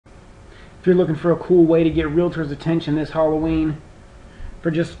if you're looking for a cool way to get realtors' attention this Halloween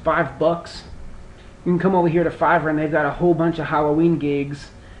for just $5. You can come over here to Fiverr, and they've got a whole bunch of Halloween gigs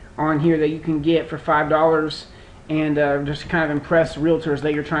on here that you can get for $5 and just kind of impress realtors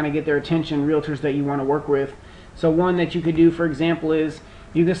that you're trying to get their attention, realtors that you want to work with. So one that you could do, for example, is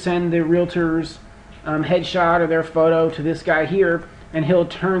you could send the realtor's headshot or their photo to this guy here, and he'll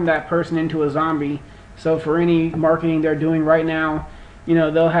turn that person into a zombie. So for any marketing they're doing right now, you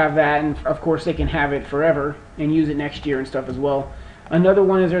know, they'll have that, and of course they can have it forever and use it next year and stuff as well. Another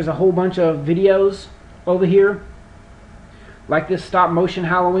one is there's a whole bunch of videos over here, like this stop motion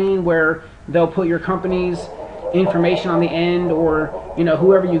Halloween, where they'll put your company's information on the end, or you know,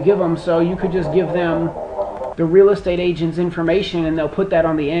 whoever you give them. So you could just give them the real estate agent's information, and they'll put that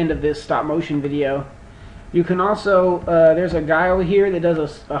on the end of this stop motion video. You can also there's a guy over here that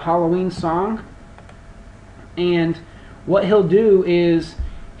does a Halloween song, and what he'll do is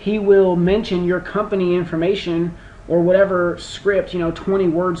he will mention your company information or whatever script, you know,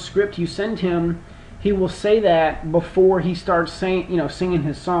 20-word script you send him. He will say that before he starts saying, you know, singing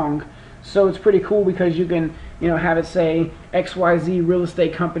his song. So it's pretty cool because you can, you know, have it say XYZ real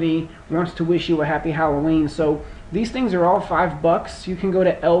estate company wants to wish you a happy Halloween. So these things are all $5. You can go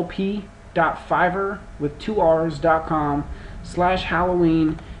to lp.fiverr with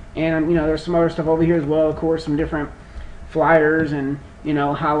 2rs.com/Halloween, and you know, there's some other stuff over here as well, of course, some different flyers and, you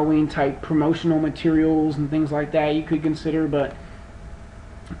know, Halloween type promotional materials and things like that you could consider. But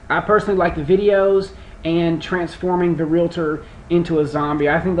I personally like the videos and transforming the realtor into a zombie.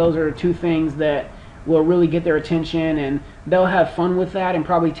 I think those are two things that will really get their attention, and they'll have fun with that and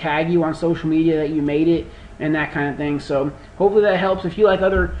probably tag you on social media that you made it and that kind of thing. So hopefully that helps. If you like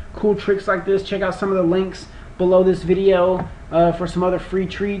other cool tricks like this, check out some of the links below this video for some other free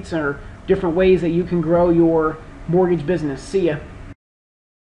treats or different ways that you can grow your mortgage business. See ya.